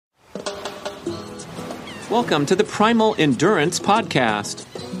Welcome to the Primal Endurance Podcast.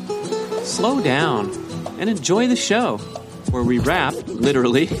 Slow down and enjoy the show, where we rap,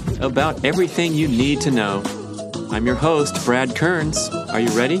 literally, about everything you need to know. I'm your host, Brad Kearns. Are you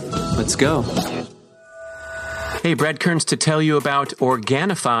ready? Let's go. Hey, Brad Kearns to tell you about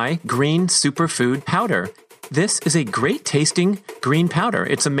Organifi Green Superfood Powder. This is a great tasting green powder.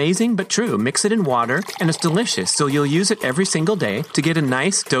 It's amazing but true. Mix it in water and it's delicious. So you'll use it every single day to get a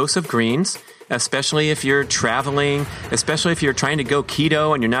nice dose of greens, especially if you're traveling, especially if you're trying to go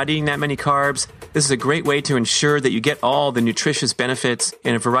keto and you're not eating that many carbs. This is a great way to ensure that you get all the nutritious benefits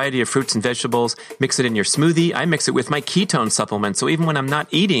in a variety of fruits and vegetables. Mix it in your smoothie. I mix it with my ketone supplement. So even when I'm not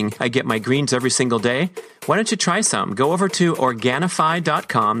eating, I get my greens every single day. Why don't you try some? Go over to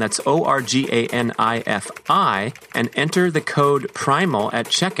Organifi.com, that's Organifi, and enter the code PRIMAL at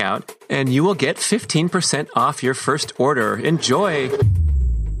checkout, and you will get 15% off your first order. Enjoy!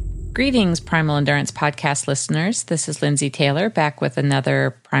 Greetings, Primal Endurance Podcast listeners. This is Lindsay Taylor back with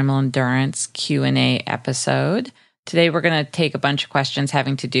another Primal Endurance Q&A episode. Today we're going to take a bunch of questions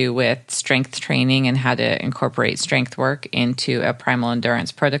having to do with strength training and how to incorporate strength work into a Primal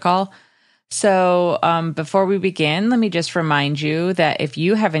Endurance protocol. So before we begin, let me just remind you that if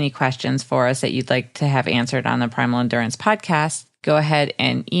you have any questions for us that you'd like to have answered on the Primal Endurance Podcast, go ahead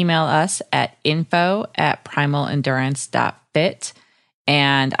and email us at info@primalendurance.fit.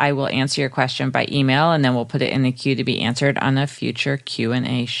 And I will answer your question by email, and then we'll put it in the queue to be answered on a future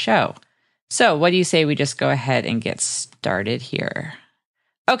Q&A show. So what do you say we just go ahead and get started here?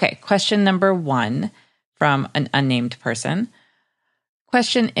 Okay, question number 1 from an unnamed person.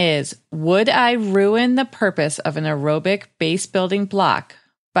 Question is, would I ruin the purpose of an aerobic base building block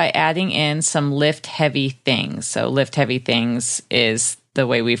by adding in some lift heavy things? So lift heavy things is the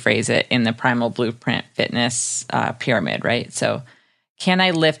way we phrase it in the Primal Blueprint Fitness pyramid, right? So can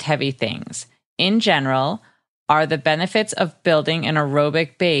I lift heavy things? In general, are the benefits of building an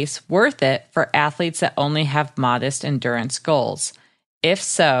aerobic base worth it for athletes that only have modest endurance goals? If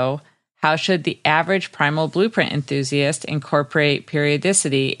so, how should the average Primal Blueprint enthusiast incorporate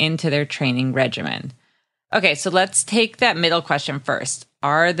periodicity into their training regimen? Okay, so let's take that middle question first.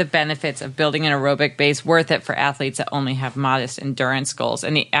 Are the benefits of building an aerobic base worth it for athletes that only have modest endurance goals?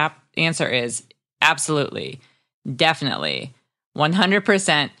 And the answer is absolutely, definitely,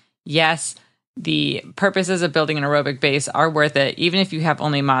 100%. Yes, the purposes of building an aerobic base are worth it, even if you have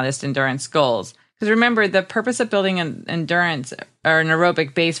only modest endurance goals. Because remember, the purpose of building an endurance or an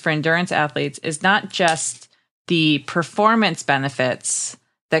aerobic base for endurance athletes is not just the performance benefits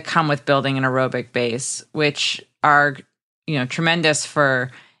that come with building an aerobic base, which are, tremendous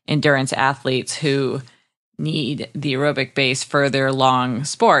for endurance athletes who need the aerobic base for their long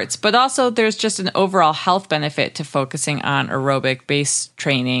sports. But also there's just an overall health benefit to focusing on aerobic base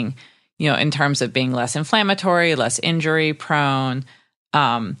training, in terms of being less inflammatory, less injury prone,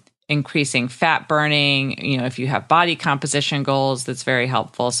 increasing fat burning. If you have body composition goals, that's very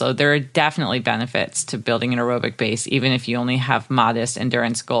helpful. So there are definitely benefits to building an aerobic base, even if you only have modest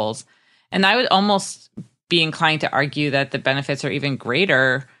endurance goals. And I would almost be inclined to argue that the benefits are even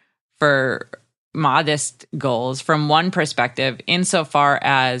greater for modest goals from one perspective, insofar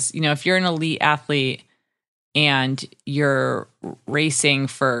as, if you're an elite athlete and you're racing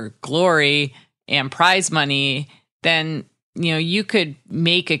for glory and prize money, then you could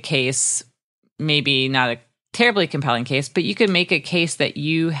make a case, maybe not a terribly compelling case, but you could make a case that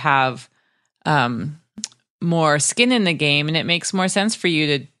you have more skin in the game, and it makes more sense for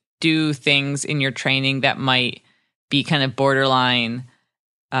you to do things in your training that might be kind of borderline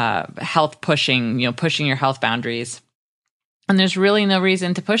health pushing, pushing your health boundaries. And there's really no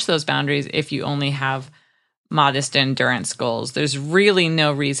reason to push those boundaries if you only have modest endurance goals. There's really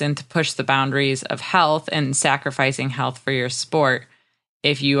no reason to push the boundaries of health and sacrificing health for your sport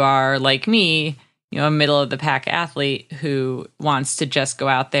if you are, like me, a middle of the pack athlete who wants to just go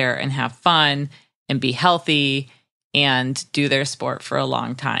out there and have fun and be healthy and do their sport for a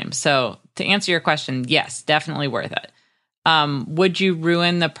long time. So to answer your question, yes, definitely worth it. Would you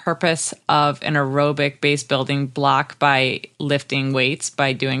ruin the purpose of an aerobic base building block by lifting weights,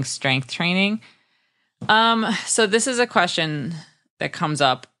 by doing strength training? So this is a question that comes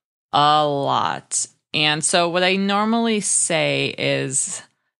up a lot. And so what I normally say is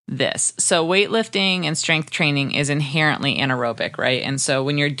this. So weightlifting and strength training is inherently anaerobic, right? And so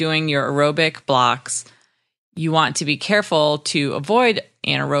when you're doing your aerobic blocks, you want to be careful to avoid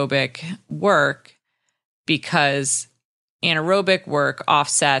anaerobic work, because anaerobic work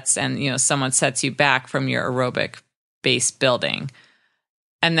offsets and, someone sets you back from your aerobic base building.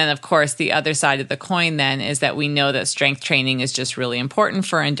 And then, of course, the other side of the coin then is that we know that strength training is just really important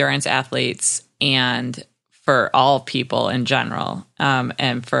for endurance athletes. And for all people in general,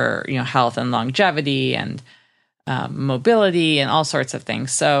 and for health and longevity and mobility and all sorts of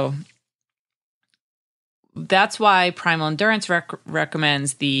things. So that's why Primal Endurance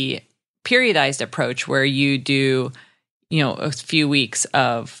recommends the periodized approach, where you do a few weeks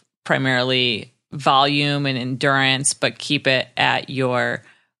of primarily volume and endurance, but keep it at your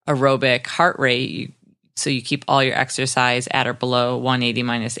aerobic heart rate. So you keep all your exercise at or below 180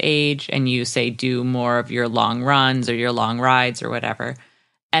 minus age, and you say do more of your long runs or your long rides or whatever.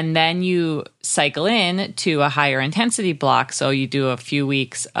 And then you cycle in to a higher intensity block. So you do a few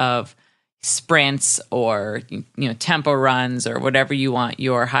weeks of sprints or tempo runs or whatever you want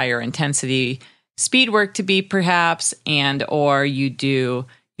your higher intensity speed work to be, perhaps, and or you do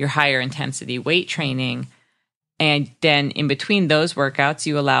your higher intensity weight training. And then in between those workouts,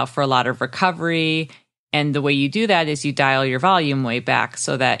 you allow for a lot of recovery. And the way you do that is you dial your volume way back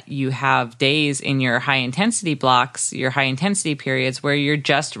so that you have days in your high intensity blocks, your high intensity periods, where you're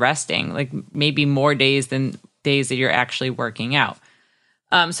just resting, like maybe more days than days that you're actually working out.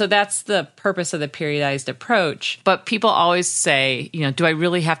 So that's the purpose of the periodized approach. But people always say, do I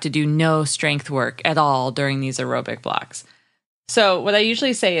really have to do no strength work at all during these aerobic blocks? So what I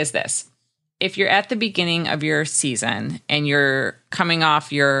usually say is this. If you're at the beginning of your season and you're coming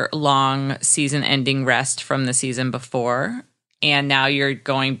off your long season-ending rest from the season before, and now you're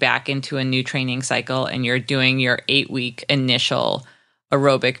going back into a new training cycle and you're doing your 8-week initial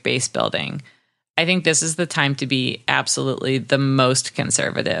aerobic base building, I think this is the time to be absolutely the most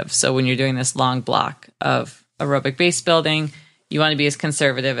conservative. So when you're doing this long block of aerobic base building, you want to be as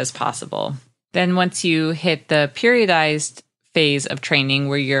conservative as possible. Then once you hit the periodized phase of training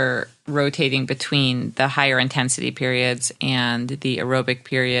where you're rotating between the higher intensity periods and the aerobic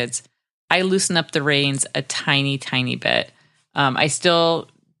periods, I loosen up the reins a tiny, tiny bit. I still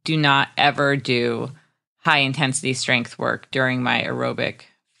do not ever do high intensity strength work during my aerobic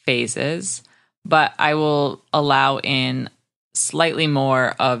phases, but I will allow in slightly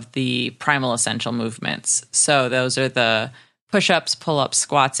more of the primal essential movements. So those are the push-ups, pull-ups,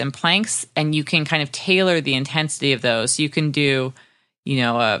 squats, and planks, and you can kind of tailor the intensity of those. You can do,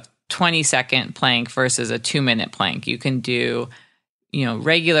 a 20-second plank versus a 2-minute plank. You can do,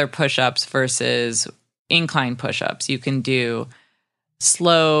 regular push-ups versus incline push-ups. You can do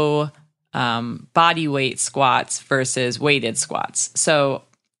slow body weight squats versus weighted squats. So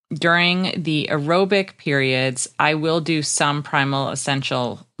during the aerobic periods, I will do some primal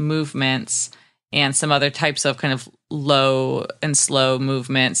essential movements and some other types of kind of low and slow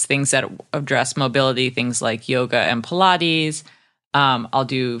movements, things that address mobility, things like yoga and Pilates. I'll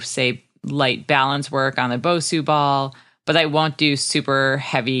do, say, light balance work on the Bosu ball, but I won't do super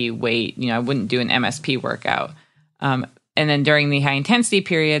heavy weight. I wouldn't do an MSP workout. And then during the high intensity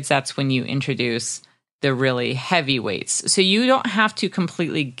periods, that's when you introduce the really heavy weights. So you don't have to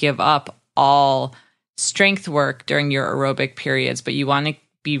completely give up all strength work during your aerobic periods, but you want to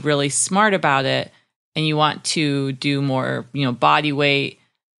be really smart about it. And you want to do more, body weight,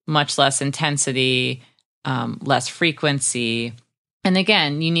 much less intensity, less frequency. And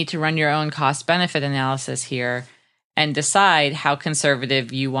again, you need to run your own cost-benefit analysis here and decide how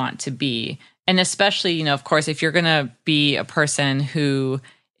conservative you want to be. And especially, of course, if you're going to be a person who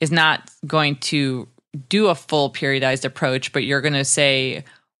is not going to do a full periodized approach, but you're going to say,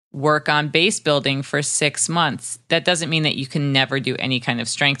 work on base building for 6 months. That doesn't mean that you can never do any kind of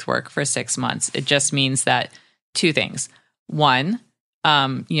strength work for 6 months. It just means that two things. One,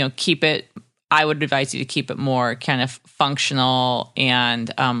 keep it, I would advise you to keep it more kind of functional and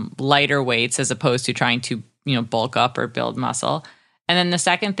lighter weights as opposed to trying to, bulk up or build muscle. And then the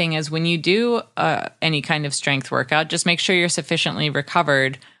second thing is when you do any kind of strength workout, just make sure you're sufficiently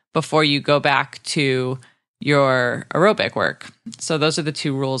recovered before you go back to your aerobic work. So those are the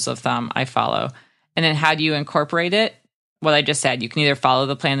two rules of thumb I follow. And then how do you incorporate it? What I just said, you can either follow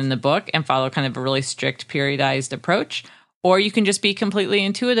the plan in the book and follow kind of a really strict periodized approach, or you can just be completely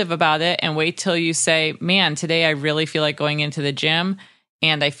intuitive about it and wait till you say, man, today I really feel like going into the gym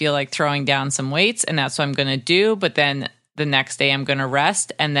and I feel like throwing down some weights and that's what I'm going to do. But then the next day I'm going to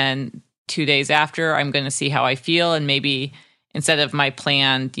rest. And then 2 days after I'm going to see how I feel. And maybe instead of my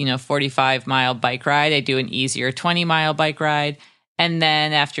planned, 45-mile bike ride, I do an easier 20-mile bike ride. And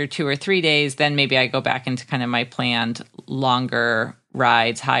then after 2 or 3 days, then maybe I go back into kind of my planned longer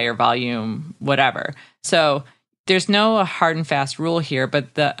rides, higher volume, whatever. So there's no hard and fast rule here,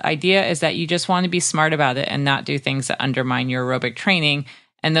 but the idea is that you just want to be smart about it and not do things that undermine your aerobic training.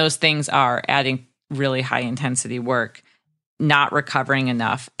 And those things are adding really high intensity work, not recovering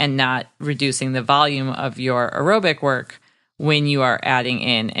enough, and not reducing the volume of your aerobic work when you are adding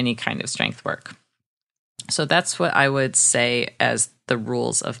in any kind of strength work. So that's what I would say as the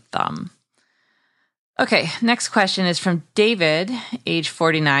rules of thumb. Okay, next question is from David, age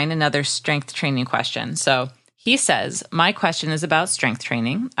 49, another strength training question. So he says, my question is about strength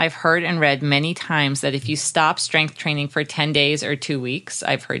training. I've heard and read many times that if you stop strength training for 10 days or 2 weeks,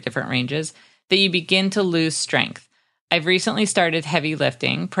 I've heard different ranges, that you begin to lose strength. I've recently started heavy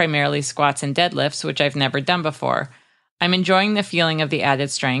lifting, primarily squats and deadlifts, which I've never done before. I'm enjoying the feeling of the added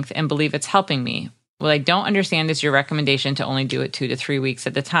strength and believe it's helping me. What I don't understand is your recommendation to only do it 2 to 3 weeks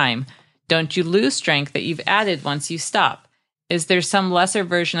at a time. Don't you lose strength that you've added once you stop? Is there some lesser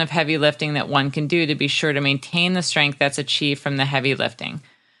version of heavy lifting that one can do to be sure to maintain the strength that's achieved from the heavy lifting?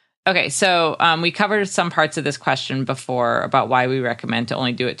 Okay, so we covered some parts of this question before about why we recommend to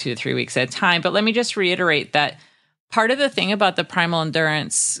only do it 2 to 3 weeks at a time, but let me just reiterate that part of the thing about the primal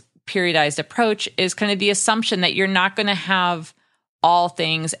endurance periodized approach is kind of the assumption that you're not going to have all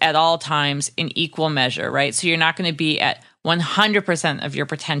things at all times in equal measure, right? So you're not going to be at 100% of your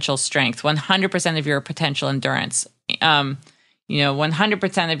potential strength, 100% of your potential endurance,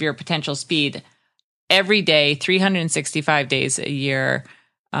 100% of your potential speed every day, 365 days a year.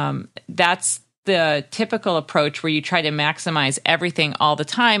 That's the typical approach where you try to maximize everything all the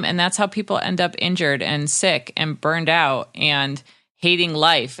time. And that's how people end up injured and sick and burned out and hating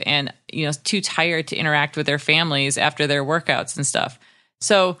life and, too tired to interact with their families after their workouts and stuff.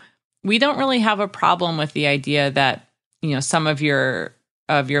 So we don't really have a problem with the idea that, some of your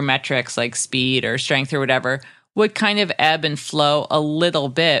metrics like speed or strength or whatever would kind of ebb and flow a little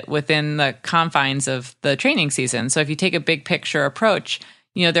bit within the confines of the training season. So if you take a big picture approach,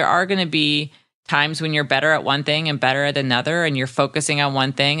 there are going to be times when you're better at one thing and better at another, and you're focusing on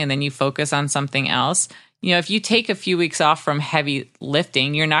one thing and then you focus on something else. If you take a few weeks off from heavy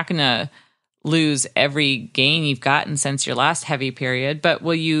lifting, you're not going to lose every gain you've gotten since your last heavy period, but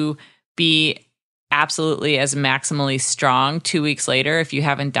will you be absolutely as maximally strong 2 weeks later if you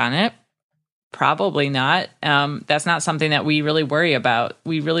haven't done it? Probably not. That's not something that we really worry about.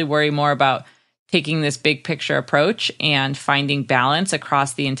 We really worry more about taking this big picture approach and finding balance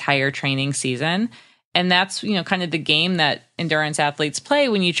across the entire training season. And that's, kind of the game that endurance athletes play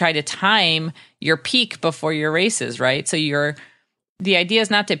when you try to time your peak before your races, right? So the idea is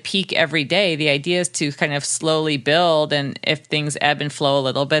not to peak every day. The idea is to kind of slowly build. And if things ebb and flow a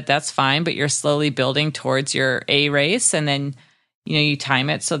little bit, that's fine, but you're slowly building towards your A race. And then, you time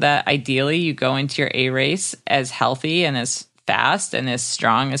it so that ideally you go into your A race as healthy and as fast and as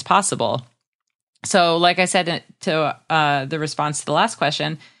strong as possible. So like I said to the response to the last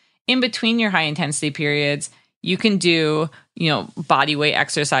question, in between your high intensity periods, you can do, body weight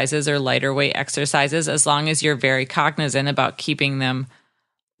exercises or lighter weight exercises as long as you're very cognizant about keeping them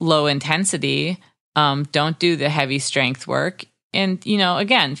low intensity. Don't do the heavy strength work. And,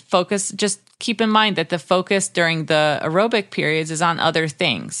 again, just keep in mind that the focus during the aerobic periods is on other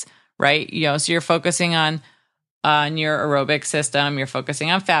things, right? So you're focusing on your aerobic system, you're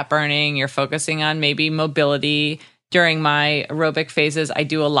focusing on fat burning, you're focusing on maybe mobility. During my aerobic phases, I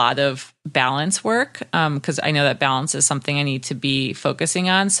do a lot of balance work because I know that balance is something I need to be focusing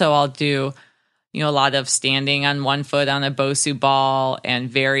on. So I'll do, a lot of standing on one foot on a Bosu ball and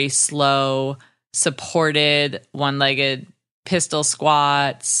very slow, supported, one-legged pistol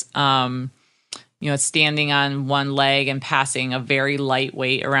squats, standing on one leg and passing a very light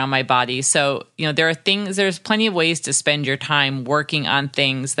weight around my body. So, there's plenty of ways to spend your time working on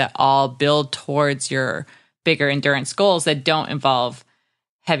things that all build towards your bigger endurance goals that don't involve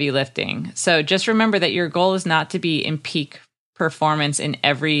heavy lifting. So just remember that your goal is not to be in peak performance in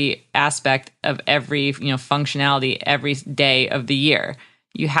every aspect of every, functionality every day of the year.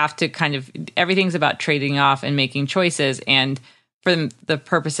 You have to everything's about trading off and making choices. And for the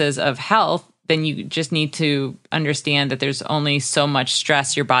purposes of health, then you just need to understand that there's only so much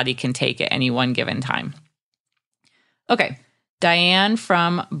stress your body can take at any one given time. Okay. Diane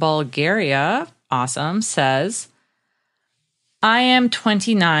from Bulgaria, awesome, says, I am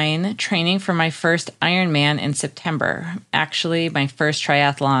 29, training for my first Ironman in September. Actually, my first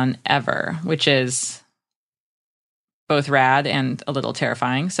triathlon ever, which is both rad and a little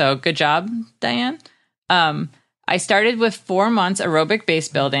terrifying. So good job, Diane. I started with 4 months aerobic base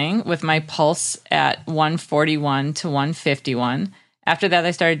building with my pulse at 141 to 151. After that,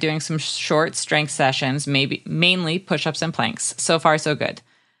 I started doing some short strength sessions, mainly push-ups and planks. So far, so good.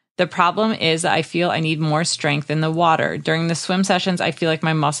 The problem is that I feel I need more strength in the water. During the swim sessions, I feel like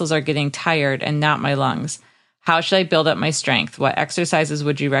my muscles are getting tired and not my lungs. How should I build up my strength? What exercises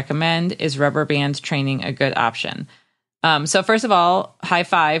would you recommend? Is rubber band training a good option? So first of all, high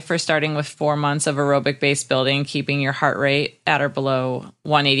five for starting with 4 months of aerobic base building, keeping your heart rate at or below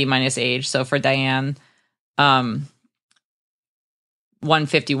 180 minus age. So for Diane,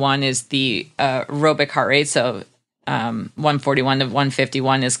 151 is the aerobic heart rate. So 141 to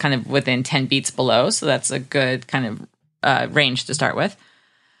 151 is kind of within 10 beats below. So that's a good kind of range to start with.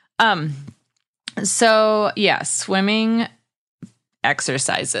 So yeah, swimming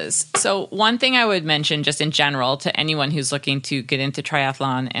exercises. So one thing I would mention just in general to anyone who's looking to get into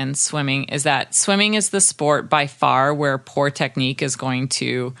triathlon and swimming is that swimming is the sport by far where poor technique is going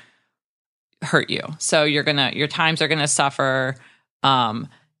to hurt you. So your times are going to suffer. And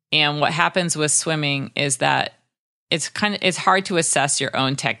what happens with swimming is that it's hard to assess your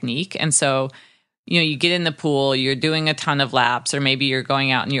own technique. And so, you get in the pool, you're doing a ton of laps, or maybe you're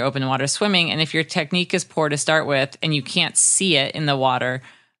going out and you're open water swimming. And if your technique is poor to start with and you can't see it in the water,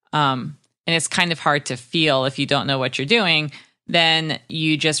 and it's kind of hard to feel if you don't know what you're doing, then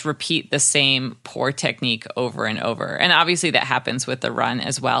you just repeat the same poor technique over and over. And obviously that happens with the run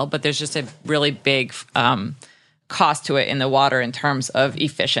as well, but there's just a really big cost to it in the water in terms of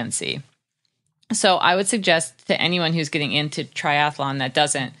efficiency. So I would suggest to anyone who's getting into triathlon that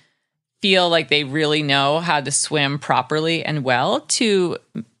doesn't feel like they really know how to swim properly and well to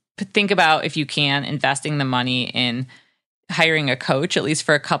think about, if you can, investing the money in hiring a coach, at least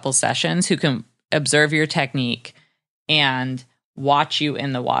for a couple sessions, who can observe your technique and watch you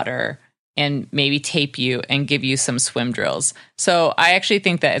in the water and maybe tape you and give you some swim drills. So I actually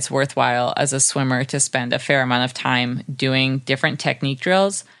think that it's worthwhile as a swimmer to spend a fair amount of time doing different technique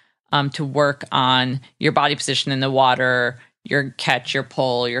drills to work on your body position in the water, your catch, your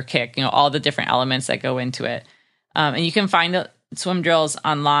pull, your kick, all the different elements that go into it. And you can find swim drills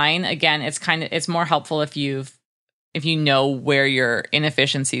online. Again, it's more helpful if you know where your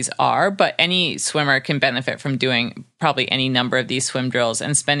inefficiencies are, but any swimmer can benefit from doing probably any number of these swim drills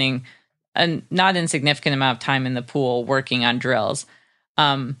and spending a not insignificant amount of time in the pool working on drills.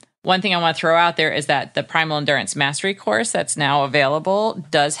 One thing I want to throw out there is that the Primal Endurance Mastery course that's now available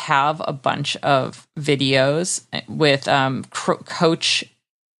does have a bunch of videos with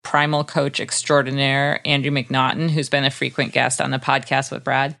primal coach extraordinaire Andrew McNaughton, who's been a frequent guest on the podcast with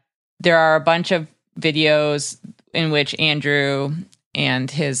Brad. There are a bunch of videos in which Andrew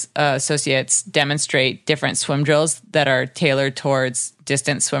and his associates demonstrate different swim drills that are tailored towards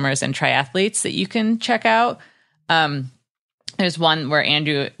distance swimmers and triathletes that you can check out. There's one where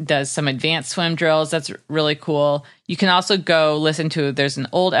Andrew does some advanced swim drills. That's really cool. You can also go listen to, there's an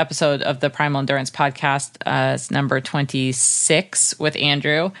old episode of the Primal Endurance podcast, it's number 26 with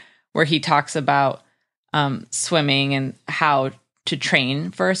Andrew, where he talks about swimming and how to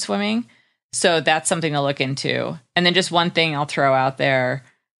train for swimming. So that's something to look into. And then just one thing I'll throw out there.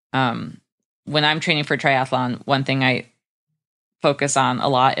 When I'm training for triathlon, one thing I focus on a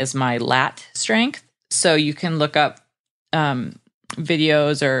lot is my lat strength. So you can look up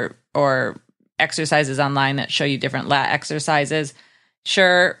videos or exercises online that show you different lat exercises.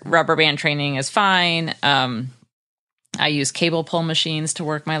 Sure, rubber band training is fine. I use cable pull machines to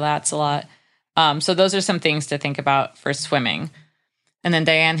work my lats a lot. So those are some things to think about for swimming. And then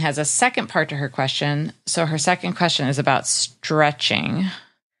Diane has a second part to her question. So her second question is about stretching.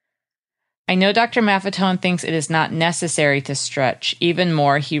 I know Dr. Maffetone thinks it is not necessary to stretch. Even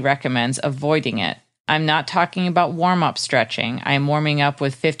more, he recommends avoiding it. I'm not talking about warm-up stretching. I'm warming up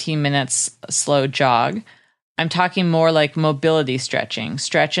with 15 minutes slow jog. I'm talking more like mobility stretching.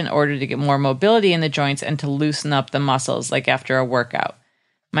 Stretch in order to get more mobility in the joints and to loosen up the muscles, like after a workout.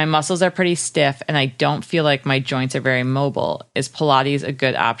 My muscles are pretty stiff, and I don't feel like my joints are very mobile. Is Pilates a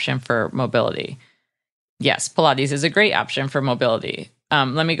good option for mobility? Yes, Pilates is a great option for mobility.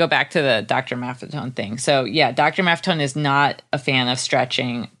 Let me go back to the Dr. Maffetone thing. So yeah, Dr. Maffetone is not a fan of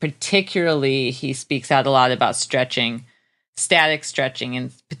stretching. Particularly, he speaks out a lot about stretching, static stretching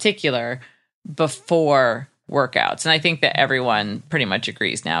in particular, before workouts. And I think that everyone pretty much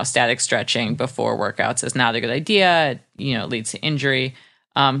agrees now. Static stretching before workouts is not a good idea. It leads to injury.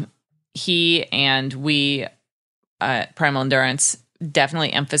 He and we at Primal Endurance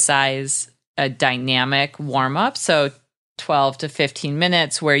definitely emphasize a dynamic warm-up. So 12 to 15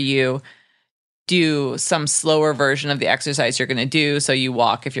 minutes where you do some slower version of the exercise you're going to do. So you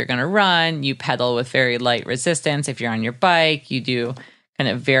walk if you're going to run, you pedal with very light resistance. If you're on your bike, you do kind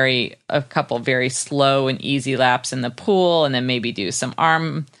of a couple very slow and easy laps in the pool, and then maybe do some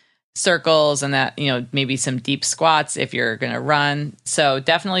arm circles and that, maybe some deep squats if you're going to run. So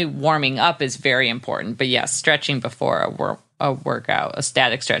definitely warming up is very important. But yes, stretching before a workout, a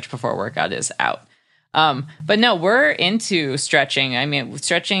static stretch before a workout is out. But no, we're into stretching. I mean,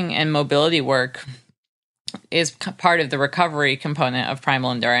 stretching and mobility work is part of the recovery component of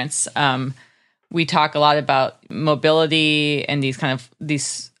Primal Endurance. We talk a lot about mobility and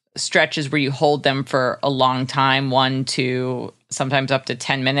these stretches where you hold them for a long time, 1 to sometimes up to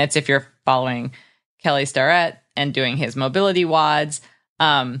 10 minutes if you're following Kelly Starrett and doing his mobility WODs,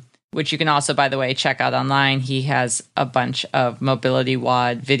 which you can also, by the way, check out online. He has a bunch of mobility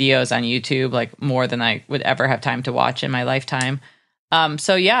WOD videos on YouTube, like more than I would ever have time to watch in my lifetime.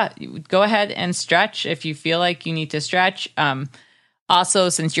 So yeah, go ahead and stretch if you feel like you need to stretch. Also,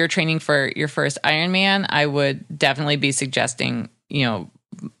 since you're training for your first Ironman, I would definitely be suggesting,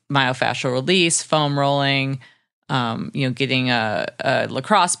 myofascial release, foam rolling, getting a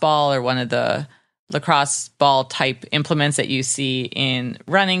lacrosse ball or one of the lacrosse ball type implements that you see in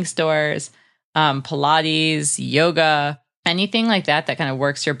running stores, Pilates, yoga, anything like that kind of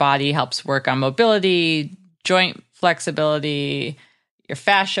works your body, helps work on mobility, joint flexibility, your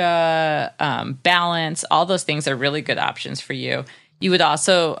fascia, balance. All those things are really good options for you. You would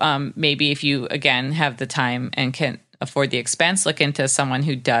also, maybe if you, again, have the time and can afford the expense, look into someone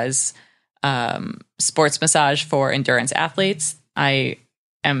who does sports massage for endurance athletes. I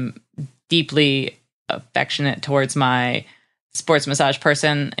am deeply affectionate towards my sports massage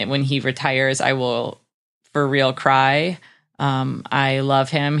person. When he retires, I will for real cry. I love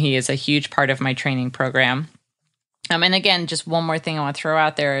him. He is a huge part of my training program. And again, just one more thing I want to throw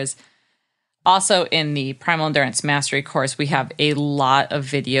out there is also in the Primal Endurance Mastery course, we have a lot of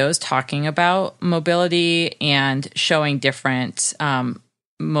videos talking about mobility and showing different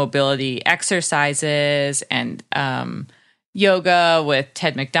mobility exercises and yoga with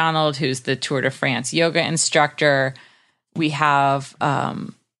Ted McDonald, who's the Tour de France yoga instructor. We have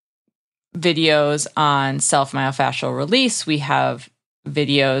videos on self-myofascial release. We have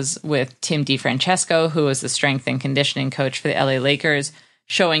videos with Tim DeFrancesco, who is the strength and conditioning coach for the LA Lakers,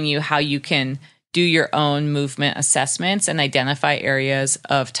 showing you how you can do your own movement assessments and identify areas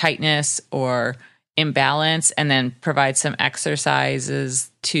of tightness or imbalance, and then provide some exercises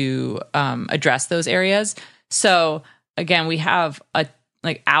to address those areas. So again, we have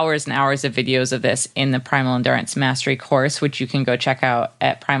hours and hours of videos of this in the Primal Endurance Mastery course, which you can go check out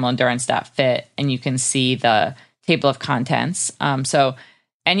at primalendurance.fit, and you can see the table of contents. So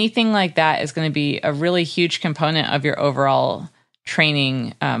anything like that is going to be a really huge component of your overall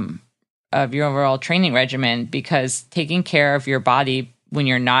training regimen, because taking care of your body when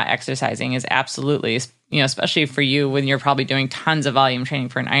you're not exercising is absolutely, especially for you when you're probably doing tons of volume training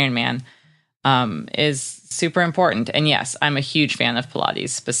for an Ironman, is super important. And yes, I'm a huge fan of Pilates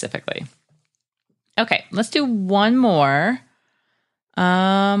specifically. Okay, let's do one more.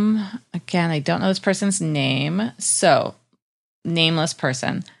 Again, I don't know this person's name. So, nameless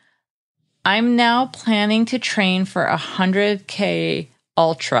person. I'm now planning to train for 100K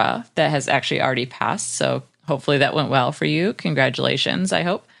ultra that has actually already passed. So hopefully that went well for you. Congratulations, I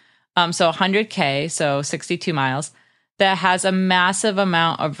hope. So 100K, so 62 miles, that has a massive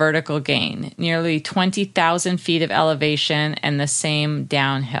amount of vertical gain, nearly 20,000 feet of elevation and the same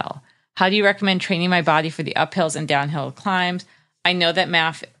downhill. How do you recommend training my body for the uphills and downhill climbs? I know that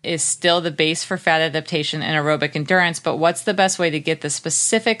MAF is still the base for fat adaptation and aerobic endurance, but what's the best way to get the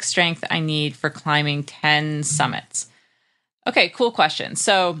specific strength I need for climbing 10 summits? Okay, cool question.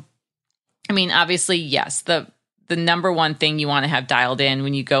 So, obviously, yes, the number one thing you want to have dialed in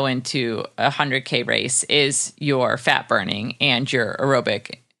when you go into a 100K race is your fat burning and your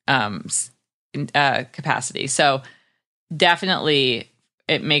aerobic capacity. So definitely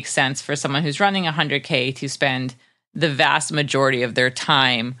it makes sense for someone who's running 100K to spend the vast majority of their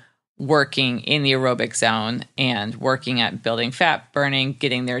time working in the aerobic zone and working at building fat burning,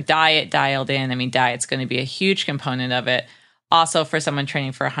 getting their diet dialed in. Diet's going to be a huge component of it. Also, for someone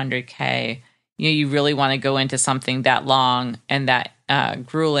training for 100K, you really want to go into something that long and that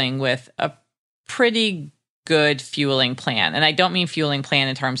grueling with a pretty good fueling plan. And I don't mean fueling plan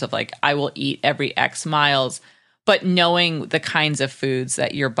in terms of I will eat every X miles, but knowing the kinds of foods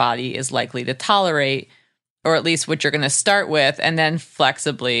that your body is likely to tolerate, or at least what you're going to start with, and then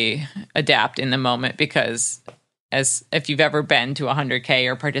flexibly adapt in the moment. Because as if you've ever been to 100K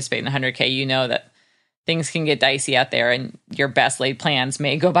or participate in 100K, you know that things can get dicey out there and your best laid plans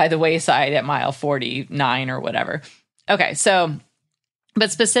may go by the wayside at mile 49 or whatever. Okay, so,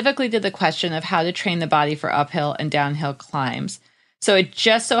 but specifically to the question of how to train the body for uphill and downhill climbs. So it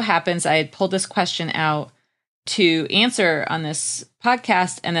just so happens I had pulled this question out to answer on this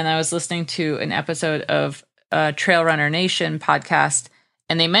podcast, and then I was listening to an episode of Trail Runner Nation podcast,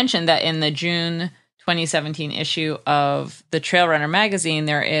 and they mentioned that in the June 2017 issue of the Trail Runner magazine,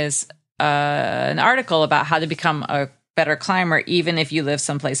 there is an article about how to become a better climber, even if you live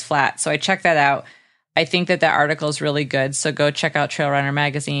someplace flat. So I checked that out. I think that article is really good. So go check out Trail Runner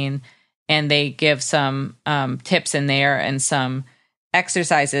magazine, and they give some tips in there and some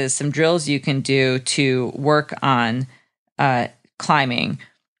exercises, some drills you can do to work on climbing.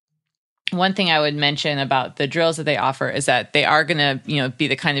 One thing I would mention about the drills that they offer is that they are going to, be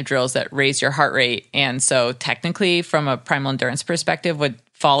the kind of drills that raise your heart rate. And so technically from a primal endurance perspective would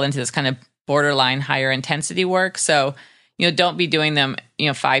fall into this kind of borderline higher intensity work. So, don't be doing them,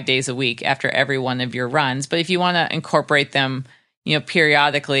 5 days a week after every one of your runs. But if you want to incorporate them,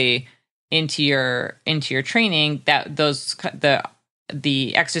 periodically into your training, that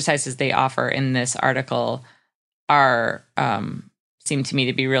the exercises they offer in this article are seem to me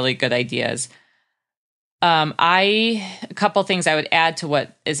to be really good ideas. A couple things I would add to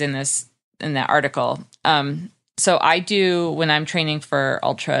what is in that article. So I do, when I'm training for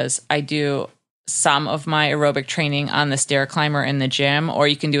ultras, I do some of my aerobic training on the stair climber in the gym, or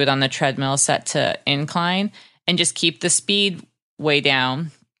you can do it on the treadmill set to incline, and just keep the speed way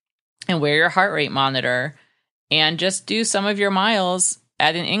down and wear your heart rate monitor and just do some of your miles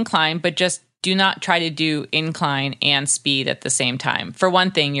at an incline, but just do not try to do incline and speed at the same time. For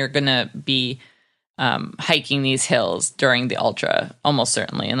one thing, you're going to be hiking these hills during the ultra, almost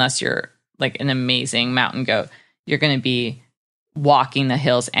certainly, unless you're like an amazing mountain goat. You're going to be walking the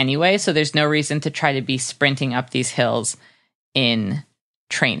hills anyway, so there's no reason to try to be sprinting up these hills in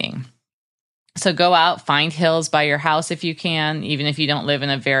training. So go out, find hills by your house if you can, even if you don't live in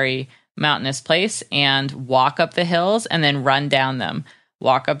a very mountainous place, and walk up the hills and then run down them.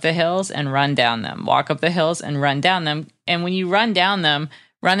 Walk up the hills and run down them. Walk up the hills and run down them. And when you run down them,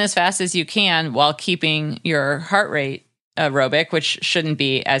 run as fast as you can while keeping your heart rate aerobic, which shouldn't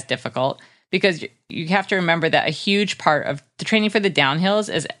be as difficult, because you have to remember that a huge part of the training for the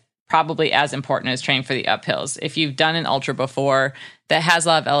downhills is probably as important as training for the uphills. If you've done an ultra before that has a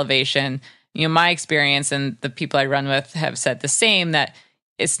lot of elevation, my experience and the people I run with have said the same, that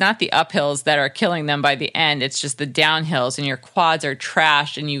it's not the uphills that are killing them by the end. It's just the downhills, and your quads are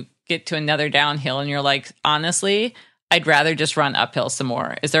trashed, and you get to another downhill and you're like, honestly, I'd rather just run uphill some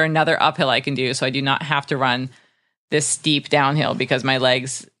more. Is there another uphill I can do so I do not have to run this steep downhill because my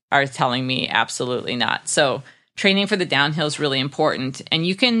legs are telling me absolutely not? So training for the downhill is really important. And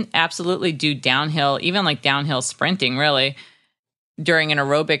you can absolutely do downhill, even like downhill sprinting really, during an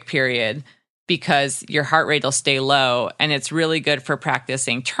aerobic period, because your heart rate will stay low, and it's really good for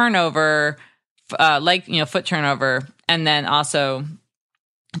practicing turnover, foot turnover, and then also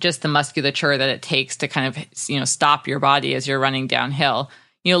just the musculature that it takes to kind of, stop your body as you're running downhill.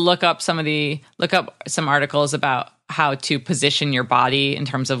 Look up some articles about how to position your body in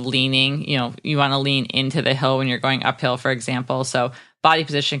terms of leaning. You want to lean into the hill when you're going uphill, for example. So body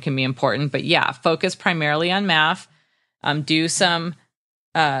position can be important, but yeah, focus primarily on MAF. Do some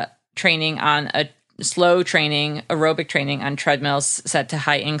training on slow training, aerobic training on treadmills set to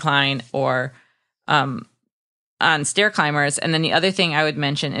high incline, or on stair climbers. And then the other thing I would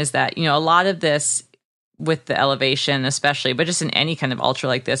mention is that, a lot of this with the elevation especially, but just in any kind of ultra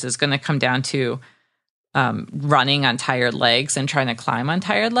like this, is going to come down to running on tired legs and trying to climb on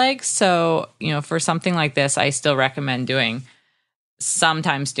tired legs. So, for something like this, I still recommend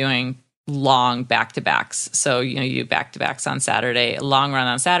sometimes doing long back-to-backs. So, you do back-to-backs on Saturday, a long run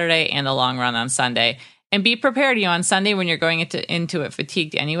on Saturday and a long run on Sunday. And be prepared, on Sunday when you're going into it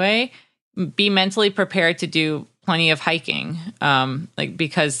fatigued anyway, be mentally prepared to do plenty of hiking,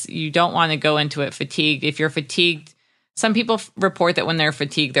 because you don't want to go into it fatigued. If you're fatigued, some people report that when they're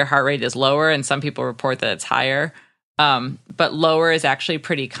fatigued, their heart rate is lower, and some people report that it's higher. But lower is actually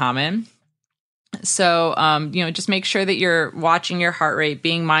pretty common. So, just make sure that you're watching your heart rate,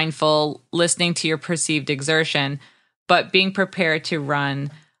 being mindful, listening to your perceived exertion, but being prepared to run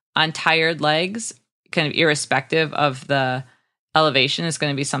on tired legs, kind of irrespective of the elevation, is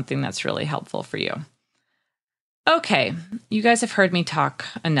going to be something that's really helpful for you. Okay, you guys have heard me talk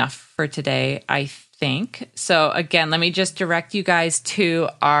enough for today, I think. So again, let me just direct you guys to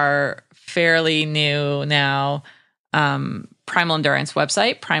our fairly new now Primal Endurance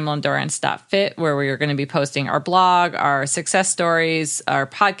website, primalendurance.fit, where we are going to be posting our blog, our success stories, our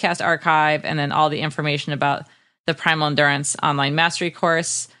podcast archive, and then all the information about the Primal Endurance online mastery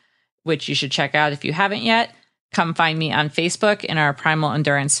course, which you should check out if you haven't yet. Come find me on Facebook in our Primal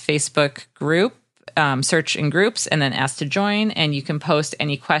Endurance Facebook group. Search in groups and then ask to join, and you can post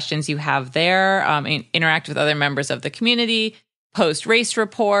any questions you have there, interact with other members of the community, post race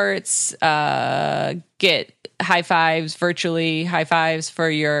reports, get virtually high fives for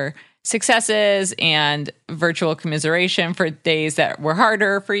your successes, and virtual commiseration for days that were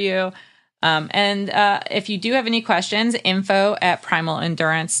harder for you. And if you do have any questions,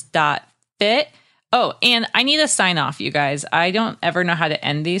 info@primalendurance.fit. Oh, and I need a sign off, you guys. I don't ever know how to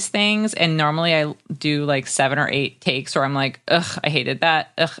end these things. And normally I do like 7 or 8 takes where I'm like, ugh, I hated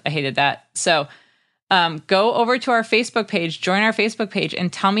that. Ugh, I hated that. So go over to our Facebook page, join our Facebook page,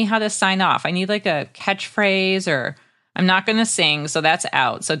 and tell me how to sign off. I need like a catchphrase, or I'm not going to sing, so that's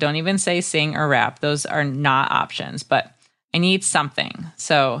out. So don't even say sing or rap. Those are not options, but I need something.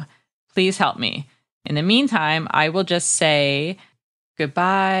 So please help me. In the meantime, I will just say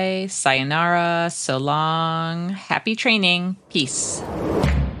goodbye, sayonara, so long, happy training, peace.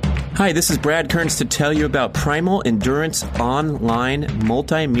 Hi, this is Brad Kearns to tell you about Primal Endurance Online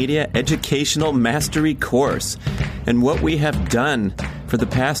Multimedia Educational Mastery Course. And what we have done for the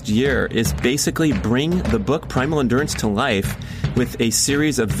past year is basically bring the book Primal Endurance to life with a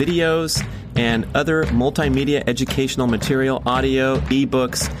series of videos and other multimedia educational material, audio,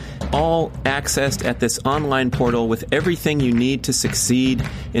 ebooks, all accessed at this online portal with everything you need to succeed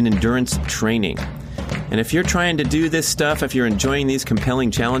in endurance training. And if you're trying to do this stuff, if you're enjoying these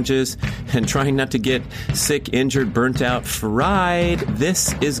compelling challenges and trying not to get sick, injured, burnt out, fried,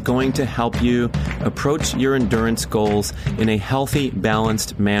 this is going to help you approach your endurance goals in a healthy,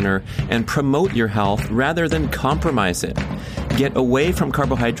 balanced manner and promote your health rather than compromise it. Get away from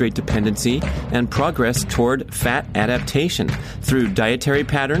carbohydrate dependency and progress toward fat adaptation through dietary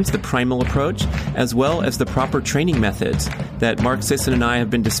patterns, the primal approach, as well as the proper training methods that Mark Sisson and I have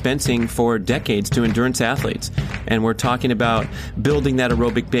been dispensing for decades to endurance athletes. And we're talking about building that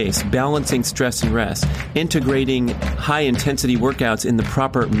aerobic base, balancing stress and rest, integrating high-intensity workouts in the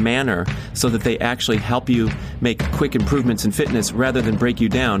proper manner so that they actually help you make quick improvements in fitness rather than break you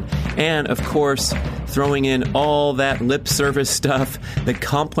down. And, of course, throwing in all that lip service stuff, the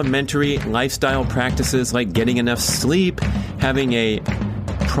complementary lifestyle practices like getting enough sleep, having a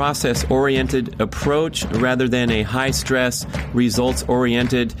process-oriented approach rather than a high-stress,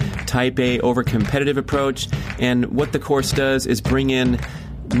 results-oriented, type A over-competitive approach. And what the course does is bring in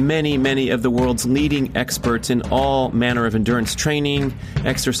many of the world's leading experts in all manner of endurance training,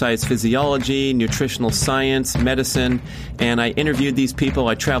 exercise physiology, nutritional science, medicine, and I interviewed these people.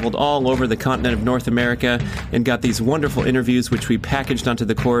 I traveled all over the continent of North America and got these wonderful interviews which we packaged onto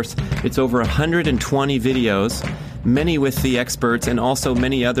the course. It's over 120 videos, many with the experts and also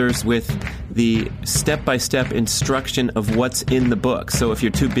many others with the step-by-step instruction of what's in the book. So if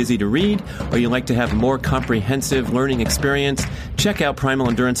you're too busy to read or you like to have a more comprehensive learning experience, check out Primal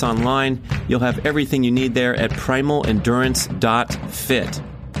Endurance Online. You'll have everything you need there at primalendurance.fit.